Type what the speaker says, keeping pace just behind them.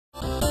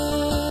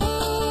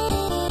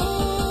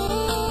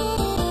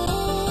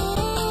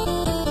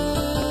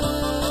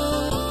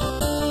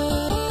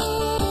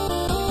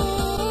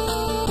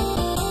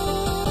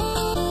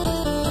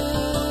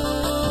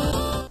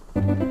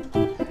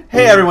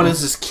Hey everyone,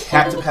 this is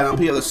Captain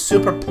Paladin of the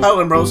Super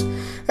Paladin Bros,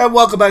 and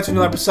welcome back to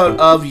another episode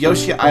of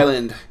Yoshi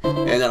Island.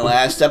 In the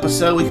last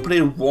episode, we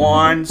completed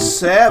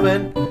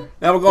 1-7.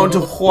 Now we're going to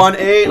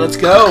 1-8. Let's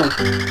go.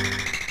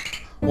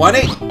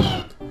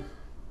 1-8.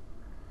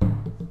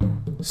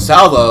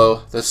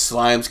 Salvo, the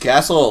Slime's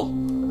castle.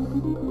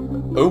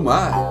 Oh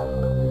my.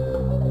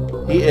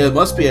 It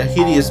must be a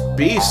hideous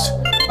beast.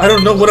 I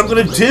don't know what I'm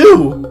gonna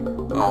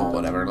do. Oh,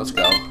 whatever. Let's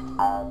go.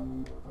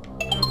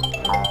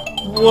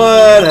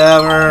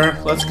 Whatever.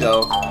 Let's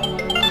go.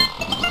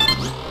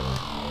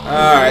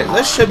 Alright,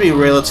 this should be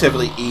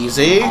relatively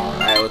easy,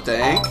 I would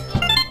think.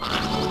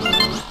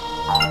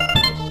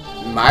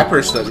 My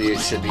personal view, it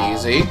should be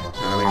easy.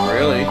 I mean,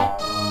 really.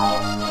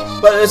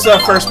 But it's our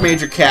first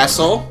major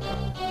castle.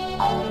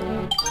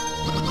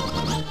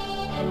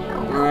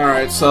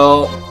 Alright,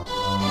 so...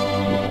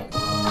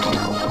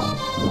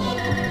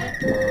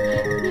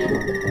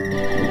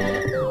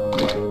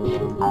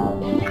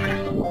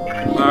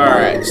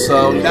 Alright,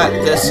 so we got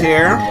this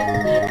here.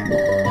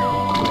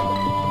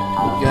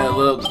 We got a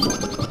little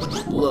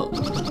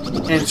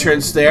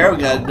entrance there. We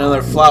got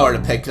another flower to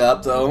pick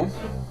up, though.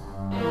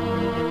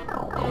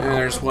 And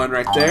there's one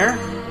right there.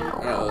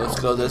 Let's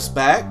go this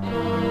back.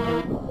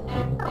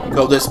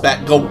 Go this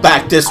back. Go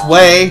back this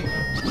way.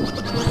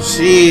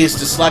 Jeez,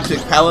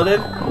 dyslexic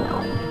paladin.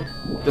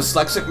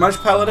 Dyslexic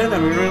much paladin? I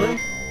mean, really?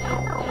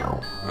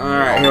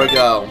 Alright, here we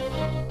go.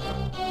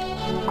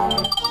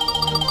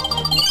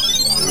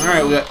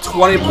 Alright, we got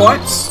 20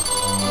 points.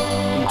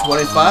 And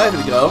 25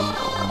 to go.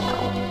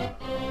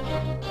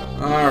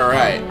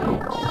 Alright.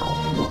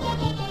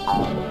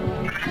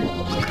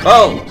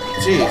 Oh,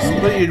 jeez.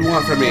 What do you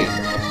want from me?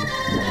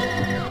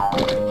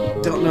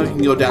 Don't know if you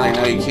can go down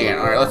there. No, you can't.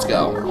 Alright, let's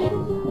go.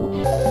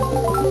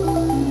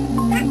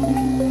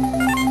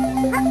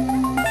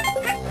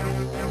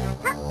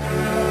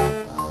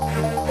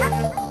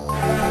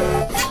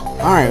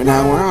 Alright,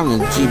 now we're on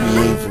the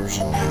GBA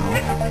version now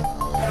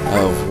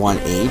of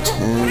 1.8,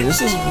 and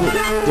this is,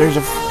 there's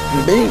a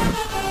big,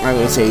 I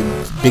would say,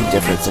 big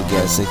difference, I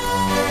guess. Like,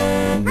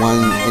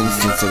 one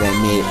instance that I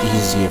made it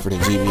easier for the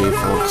GBA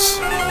folks.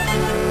 I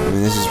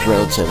mean, this is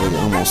relatively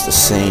almost the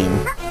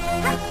same.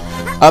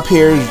 Up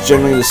here is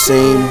generally the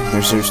same.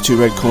 There's two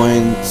red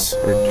coins,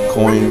 or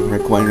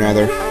red coin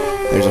rather.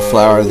 There's a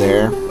flower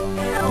there.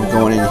 I'm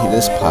going into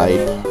this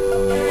pipe.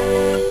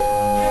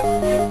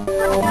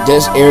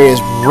 This area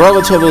is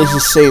relatively the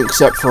same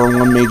except for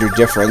one major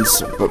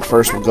difference, but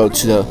first we'll go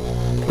to the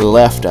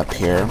left up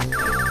here.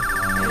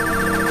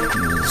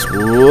 As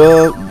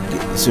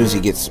soon as he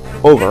gets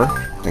over,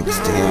 thanks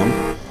to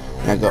him,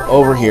 now go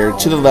over here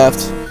to the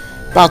left,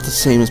 about the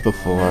same as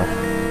before.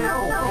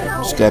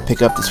 Just gotta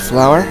pick up this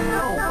flower,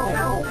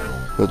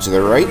 go to the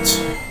right,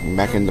 and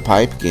back in the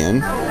pipe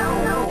again.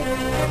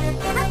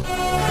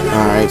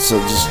 Alright, so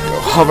just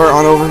hover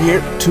on over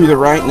here to the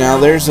right. Now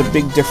there's a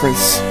big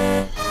difference.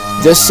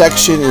 This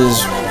section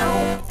is,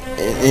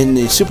 in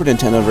the Super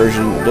Nintendo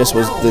version, this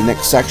was the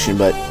next section,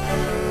 but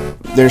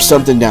there's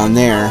something down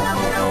there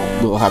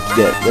we'll have to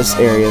get. This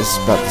area is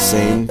about the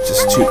same,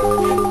 just two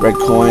red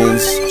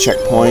coins,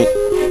 checkpoint,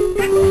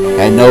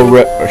 and no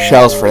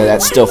shells for that.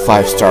 That's still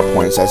 5-star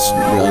points. That's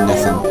really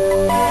nothing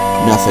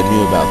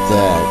new about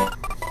that.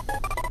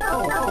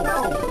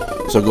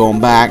 So going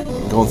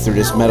going through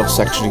this metal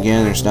section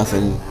again, there's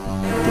nothing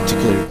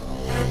particularly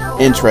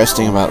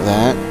interesting about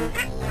that.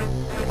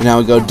 Now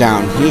we go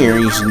down here,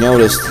 you should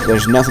notice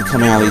there's nothing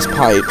coming out of these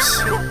pipes,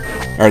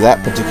 or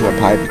that particular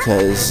pipe,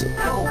 because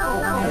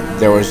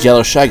there was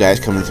yellow Shy Guys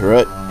coming through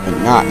it, but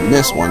not in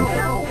this one.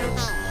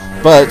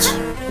 But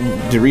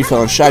to refill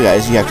on Shy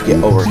Guys, you have to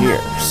get over here.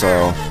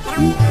 So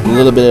a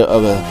little bit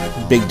of a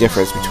big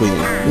difference between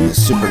the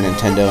Super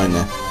Nintendo and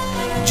the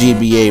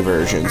GBA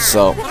version.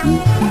 So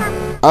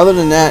other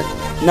than that,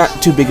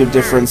 not too big of a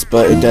difference,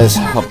 but it does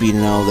help you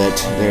know that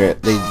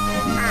they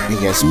I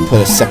guess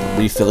put a separate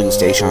refilling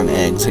station on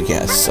eggs, I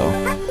guess. So,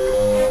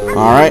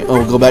 alright,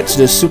 we'll go back to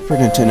the Super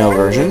Nintendo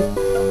version.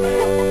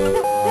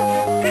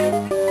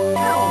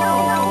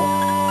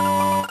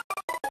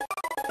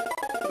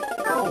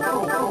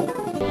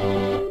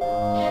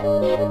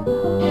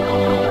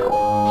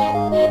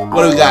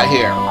 What do we got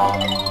here?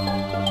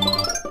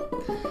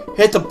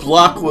 Hit the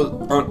block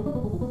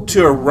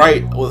to a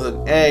right with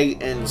an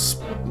egg and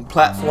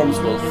platforms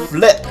will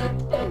flip.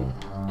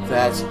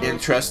 That's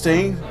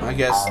interesting. I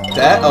guess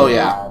that. Oh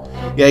yeah,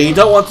 yeah. You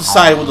don't want the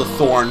side with the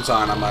thorns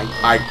on them.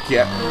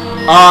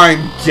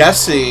 I'm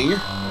guessing.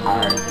 All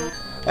right.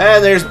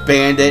 And there's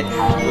Bandit,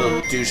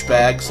 little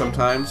douchebag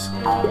sometimes.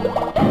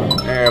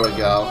 There we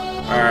go.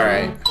 All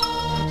right.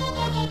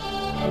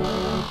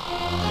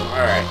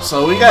 All right.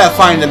 So we gotta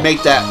find to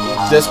make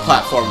this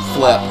platform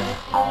flip.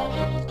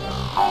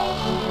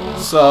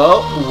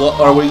 So what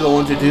are we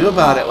going to do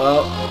about it?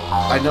 Well,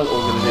 I know what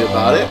we're going to do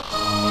about it.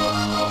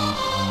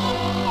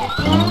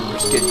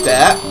 Get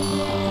that.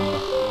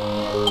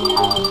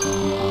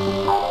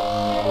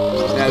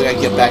 Now we gotta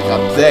get back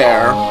up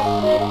there.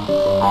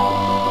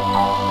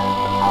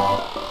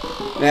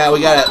 Now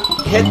we gotta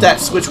hit that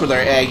switch with our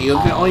egg. You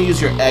can only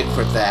use your egg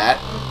for that.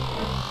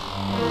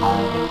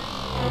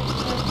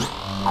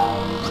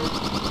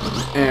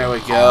 There we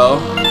go.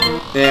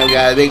 Then we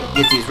gotta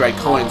get these red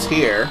coins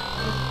here.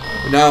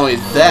 But not only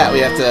that, we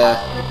have to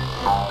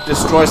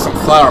destroy some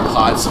flower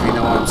pots, if you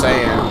know what I'm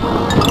saying.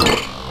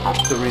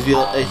 To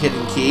reveal a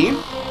hidden key.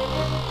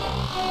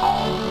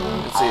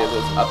 Let's see if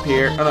it's up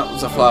here. Oh no,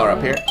 there's a flower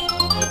up here.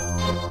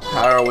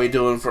 How are we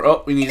doing for...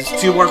 Oh, we need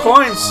 2 more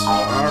coins.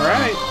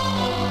 Alright.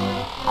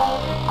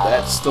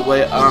 That's the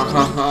way...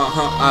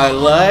 I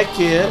like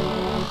it.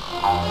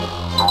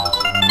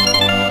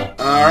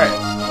 Alright.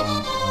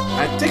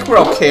 I think we're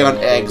okay on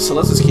eggs, so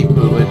let's just keep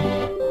moving.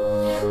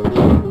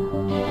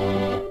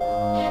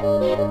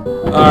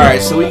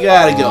 Alright, so we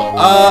gotta go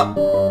up.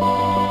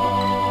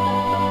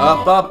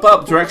 Up, up,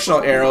 up.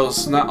 Directional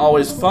arrows, not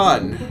always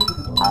fun.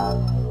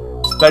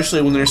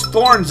 Especially when there's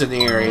thorns in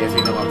the area, if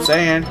you know what I'm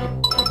saying.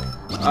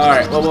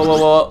 Alright,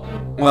 well,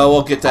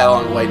 we'll get that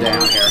on the way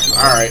down here.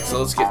 Alright, so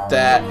let's get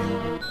that.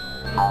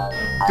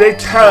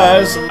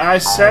 Because I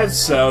said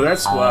so,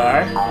 that's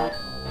why.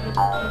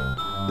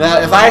 Now,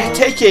 if I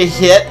take a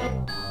hit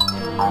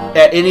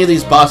at any of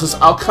these bosses,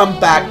 I'll come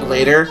back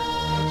later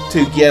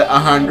to get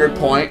 100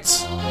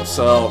 points.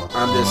 So,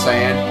 I'm just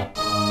saying.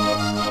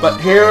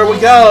 But here we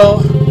go.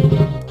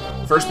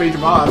 First major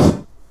boss.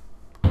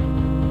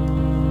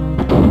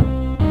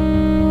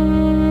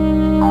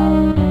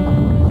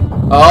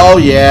 Oh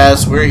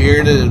yes, we're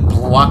here to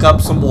block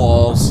up some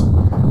walls.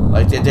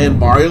 Like they did in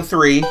Mario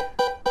 3.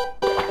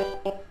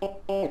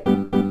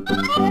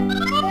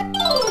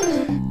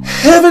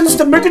 Heavens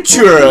to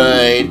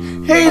Murgatroyd!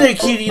 Hey there,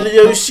 cutie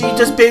Yoshi.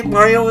 Does Babe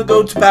Mario want to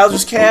go to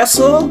Bowser's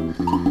Castle?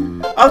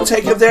 I'll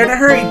take him there in a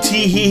hurry.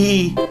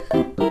 Tee-hee-hee.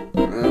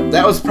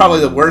 That was probably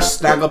the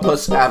worst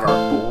Snagglepuss ever.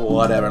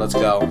 Whatever, let's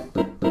go.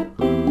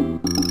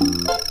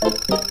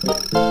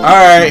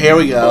 Alright, here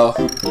we go.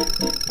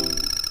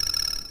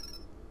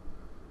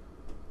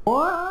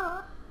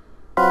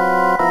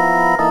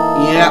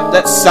 Yeah,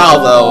 that's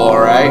Salvo,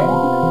 alright.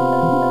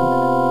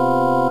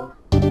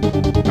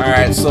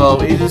 Alright, so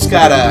we just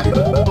gotta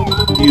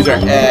use our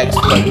eggs,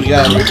 but we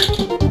gotta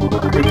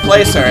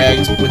replace our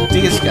eggs with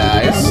these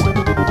guys.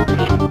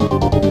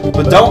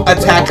 But don't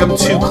attack them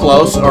too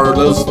close or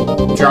those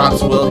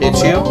drops will hit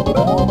you.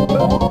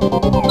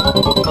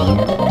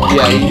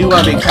 Yeah, you do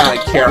want to be kind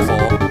of careful.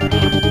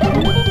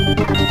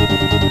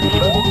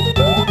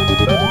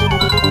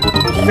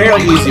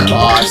 Fairly easy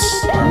boss.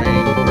 I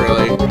mean,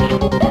 really.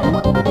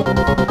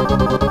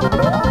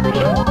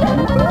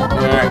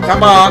 Alright,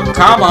 come on,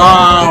 come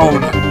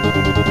on!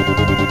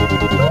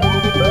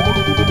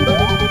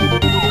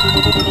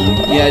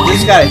 Yeah,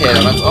 just gotta hit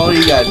him. That's all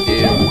you gotta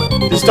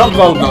do. Just don't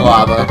go in the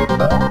lava.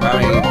 I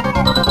mean,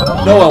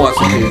 no one wants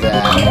to do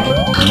that.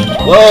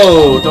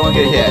 Whoa, don't want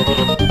to get hit.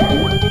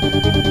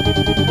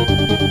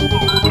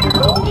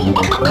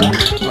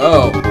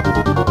 Oh.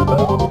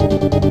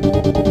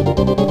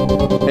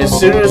 As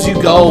soon as you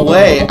go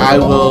away, I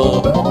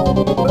will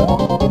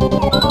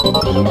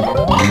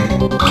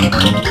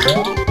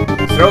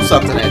throw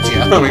something at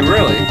you. I mean,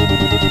 really.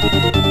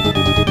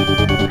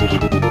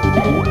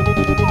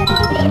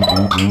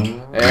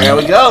 There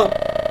we go.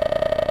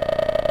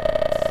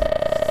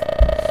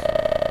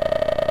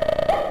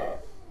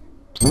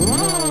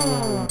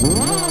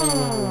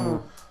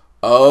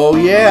 Oh,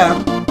 yeah.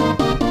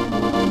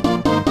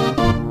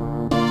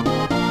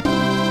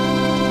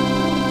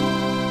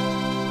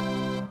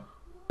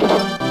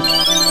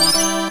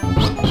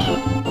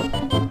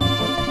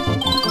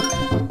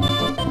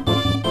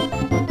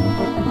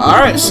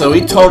 Alright, so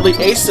we totally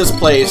aced this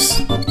place.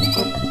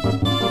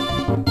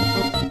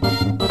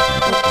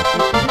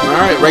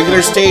 Alright,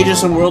 regular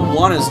stages in World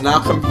 1 is now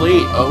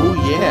complete. Oh,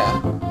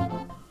 yeah.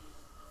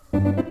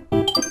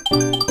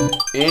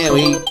 And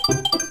we...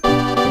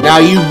 Now,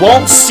 you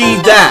won't see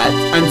that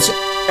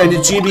in the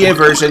GBA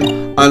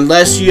version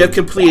unless you have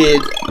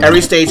completed every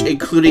stage,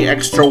 including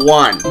Extra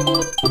 1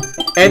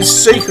 and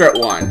Secret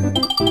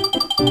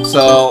 1.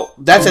 So,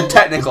 that's a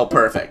technical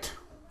perfect.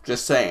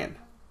 Just saying.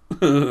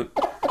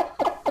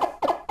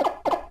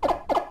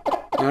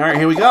 Alright,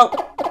 here we go.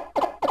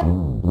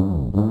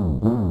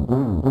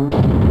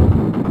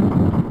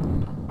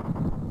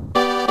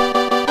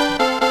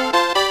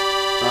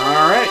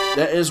 Alright,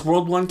 that is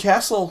World 1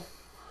 Castle.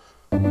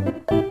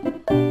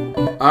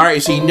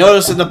 Alright, so you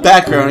notice in the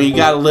background you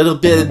got a little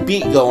bit of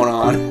beat going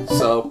on.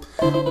 So,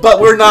 but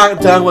we're not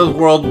done with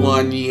World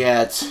 1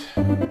 yet.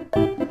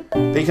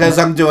 Because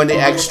I'm doing the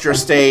extra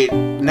state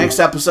next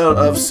episode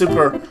of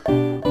Super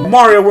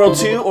Mario World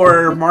 2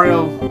 or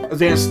Mario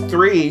Advance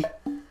 3.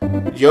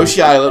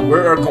 Yoshi Island, we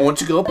are going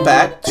to go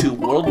back to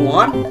World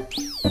 1.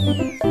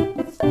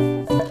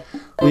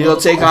 We will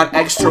take on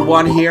Extra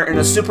 1 here in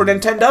the Super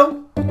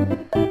Nintendo.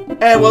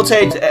 And we'll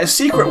take a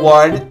Secret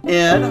 1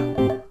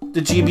 in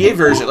the GBA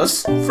version.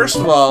 Let's, first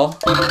of all,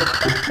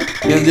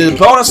 the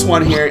bonus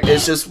one here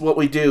is just what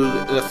we do,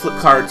 the flip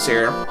cards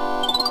here.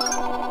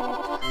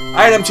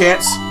 Item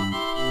chance.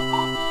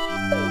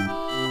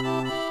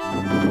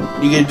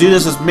 You can do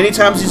this as many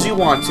times as you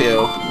want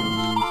to.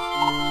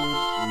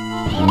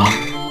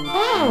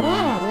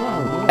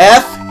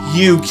 F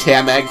you,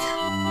 Kamek.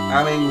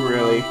 I mean,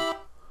 really.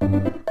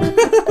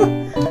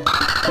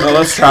 Well,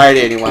 let's try it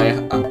anyway.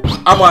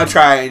 I'm gonna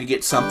try and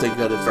get something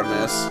good from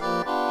this.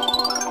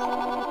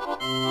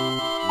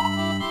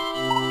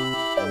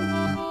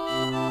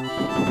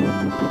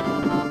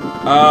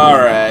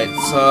 Alright,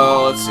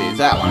 so let's see.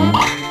 That one.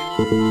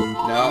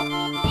 No.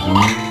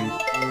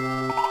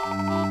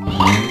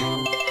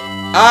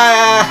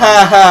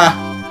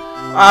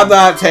 I'm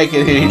not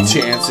taking any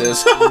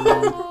chances.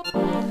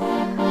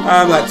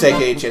 I'm not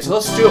taking any chances.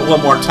 Let's do it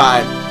one more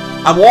time.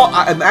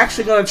 I'm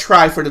actually going to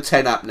try for the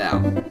 10 up now.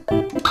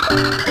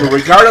 But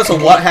regardless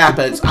of what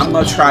happens, I'm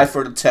going to try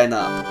for the 10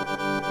 up.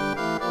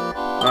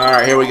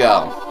 Alright, here we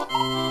go.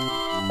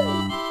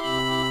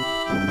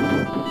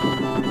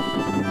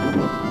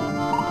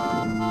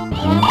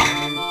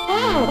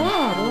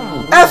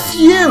 F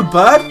you,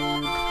 bud!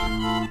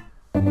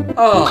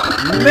 Oh,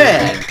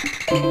 man.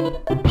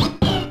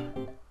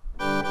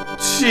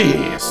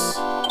 Jeez.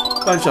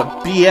 Bunch of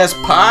BS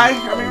pie?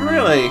 I mean,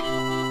 really?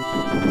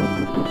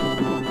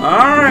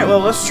 Alright, well,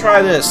 let's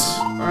try this.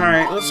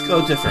 Alright, let's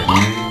go different.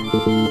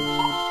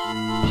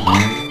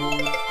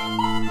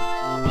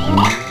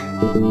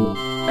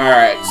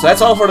 Alright, so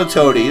that's all for the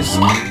toadies.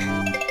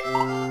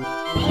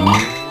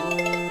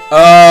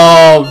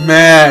 Oh,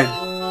 man.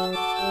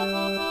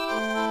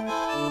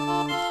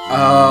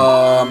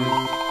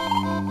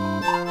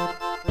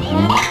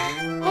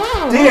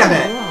 Damn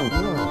it!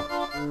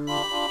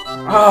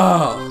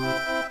 Oh.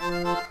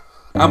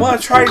 I'm gonna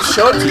try to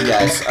show it to you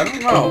guys. I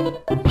don't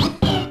know.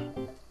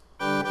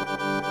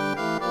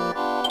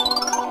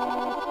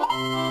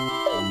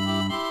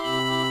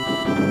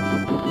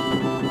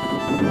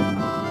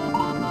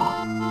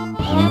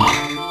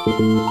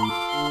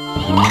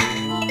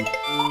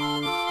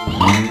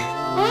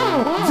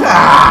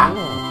 Ah!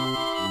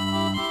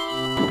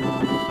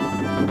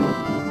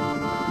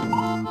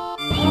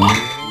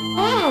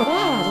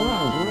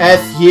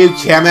 F you,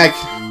 Kamek.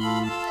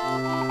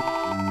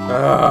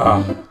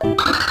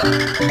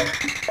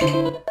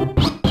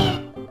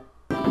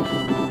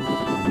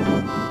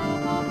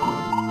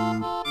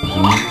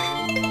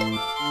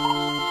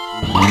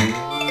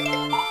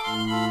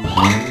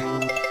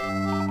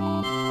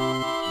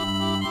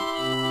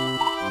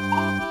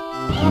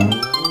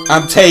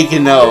 I'm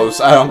taking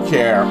those. I don't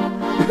care.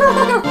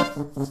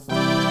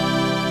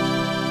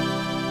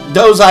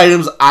 Those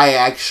items I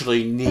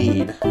actually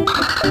need.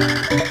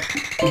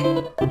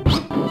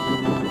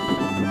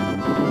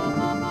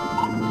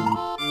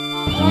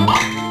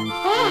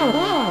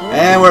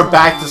 And we're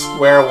back to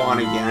square one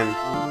again.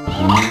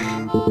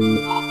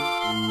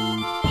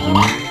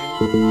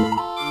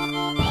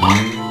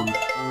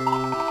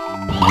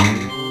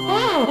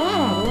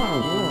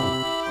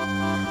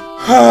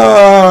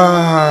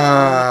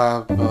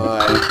 Oh,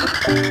 boy.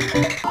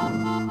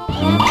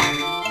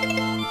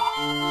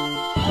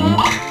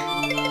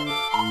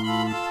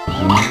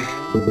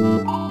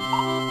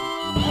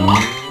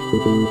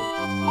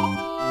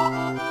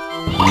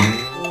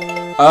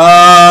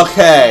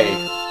 Okay.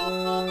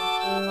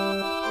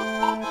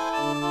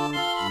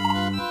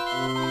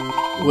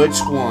 Which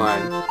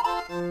one?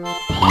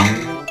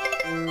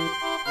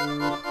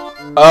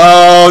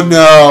 Oh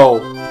no!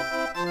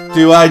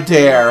 Do I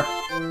dare?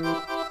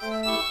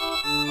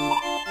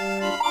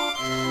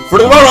 For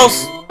the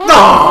Royals! No!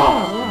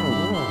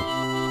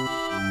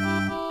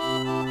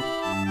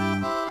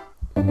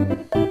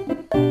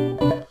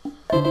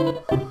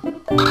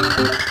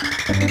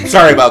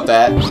 Sorry about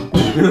that.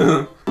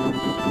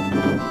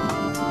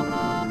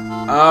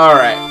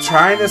 Alright,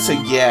 trying this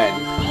again.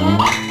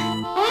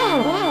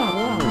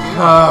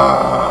 I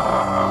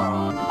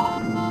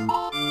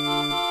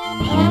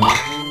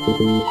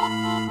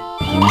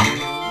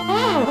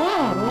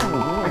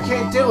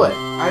can't do it.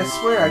 I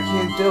swear I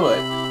can't do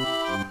it.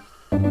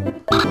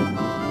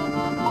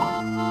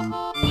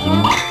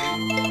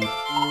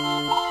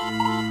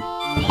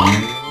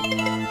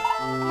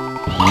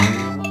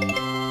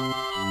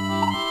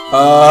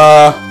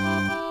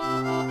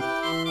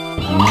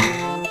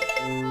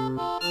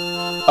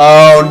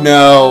 Oh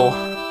no.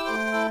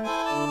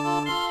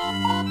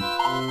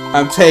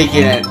 I'm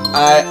taking it.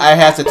 I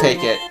have to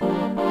take it.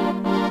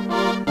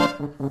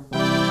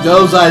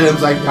 Those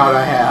items I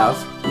gotta have.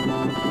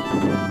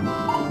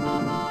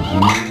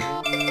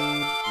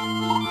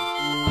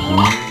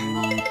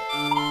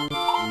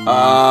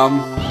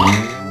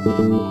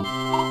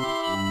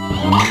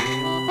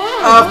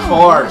 Of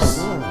course.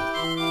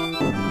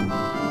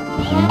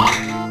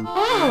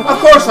 Of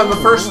course, I'm the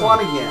first one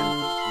again.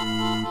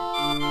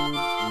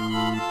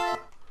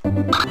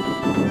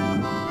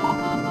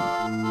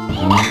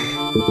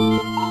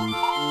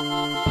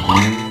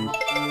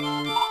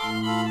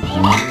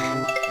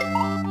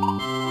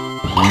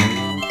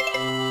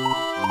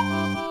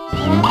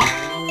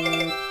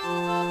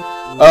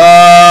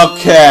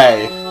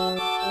 Okay.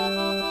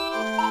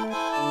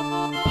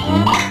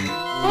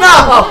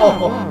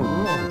 No!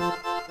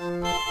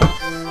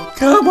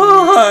 Come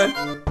on!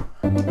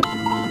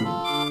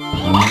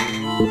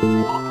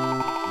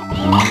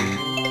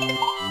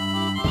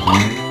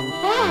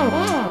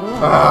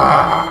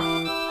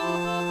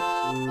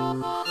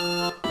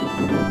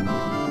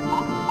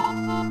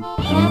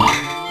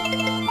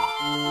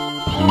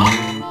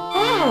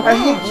 I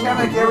hit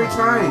Kamek every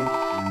time.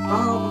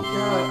 Oh my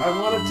god, I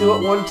want to do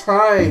it one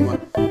time.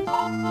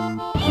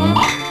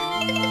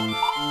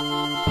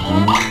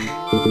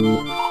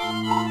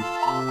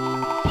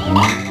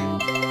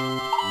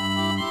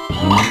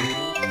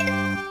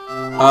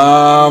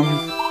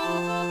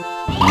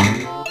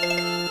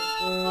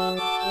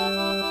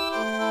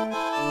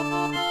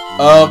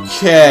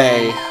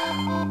 Okay.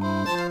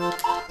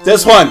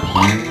 This one.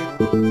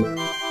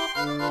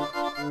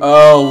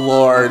 Oh,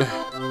 Lord.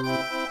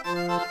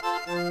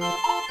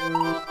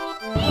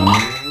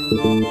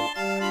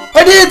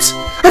 I did it!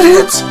 I did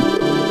it!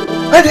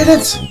 I did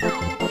it!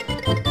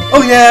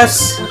 Oh,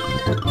 yes!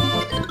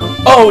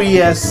 Oh,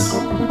 yes!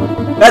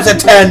 That's a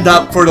 10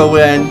 up for the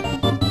win.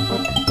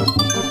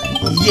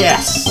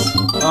 Yes!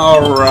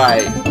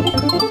 Alright.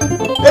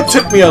 It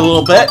took me a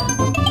little bit.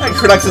 I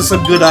collected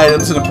some good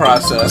items in the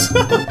process.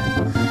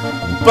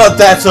 But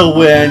that's a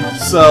win,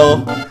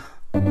 so...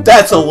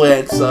 That's a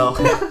win, so...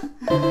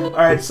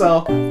 Alright,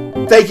 so...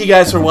 Thank you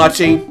guys for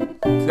watching.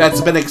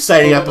 That's been an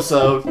exciting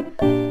episode.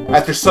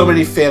 After so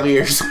many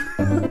failures.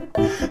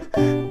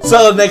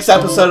 So the next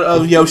episode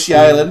of Yoshi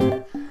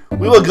Island,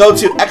 we will go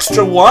to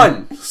Extra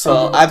 1.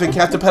 So I've been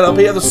Captain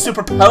Penelope of the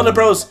Super Paladin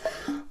Bros.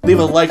 Leave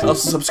a like,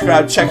 also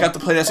subscribe, check out the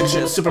playlist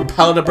section at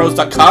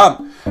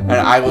superpaladinbros.com. And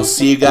I will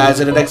see you guys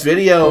in the next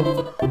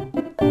video.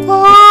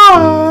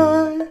 Bye!